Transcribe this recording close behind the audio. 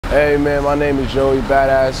Hey man, my name is Joey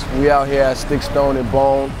Badass. We out here at Stick, Stone, and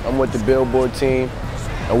Bone. I'm with the Billboard team,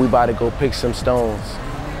 and we about to go pick some stones.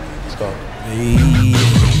 Let's go.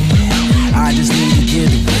 I just need to get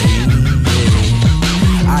it.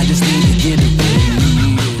 I just need to get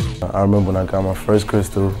it. I remember when I got my first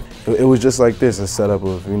crystal, it was just like this, a setup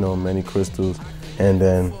of, many crystals. And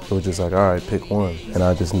then it was just like, all right, pick one. And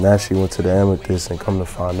I just naturally went to the amethyst, and come to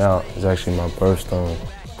find out, it's actually my birthstone.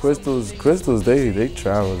 Crystals, they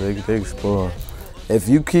travel, they explore. If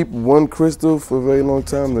you keep one crystal for a very long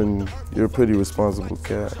time, then you're a pretty responsible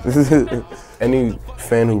cat. Any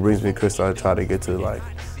fan who brings me a crystal, I try to get to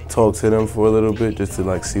talk to them for a little bit, just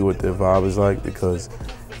to see what their vibe is like, because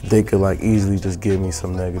they could easily just give me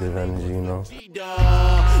some negative energy,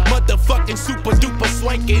 Motherfucking super duper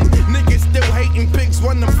swanking. Niggas still hating, pigs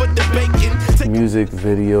running for the bacon. Music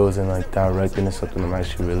videos and directing is something I'm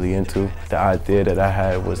actually really into. The idea that I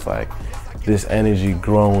had was this energy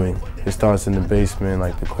growing. It starts in the basement,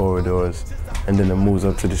 the corridors, and then it moves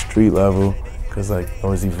up to the street level, because it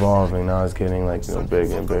was evolving. Now it's getting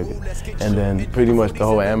bigger and bigger. And then pretty much the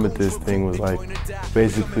whole amethyst thing was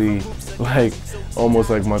basically almost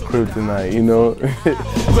like my kryptonite,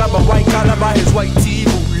 Grab a white collar by his white tee,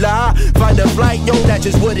 find a flight, yo, that's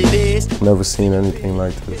just what it is. Never seen anything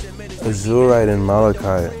like this. Azurite and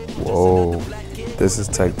malachite. Whoa, this is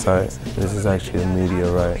tektite. This is actually a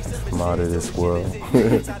meteorite from out of this world.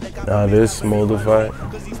 Now this moldavite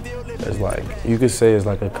is you could say it's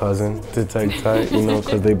like a cousin to tektite,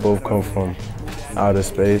 because they both come from outer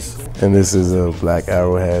space. And this is a black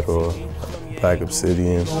arrowhead or black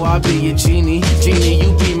obsidian. Oh, I'll be your genie,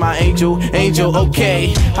 you be my angel,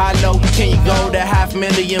 okay. How low can you go to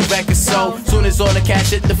 $500,000 back or so? Soon as all the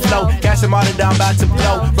cash hit the flow, cash them all down, about to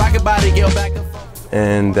blow. Rocket body, girl, back and forth.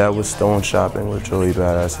 And that was Stone Shopping with Joey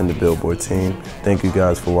Badass and the Billboard team. Thank you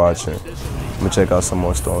guys for watching. I'm gonna check out some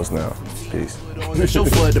more stones now. Peace. Show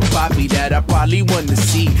for the poppy that I probably want to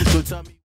see. So tell me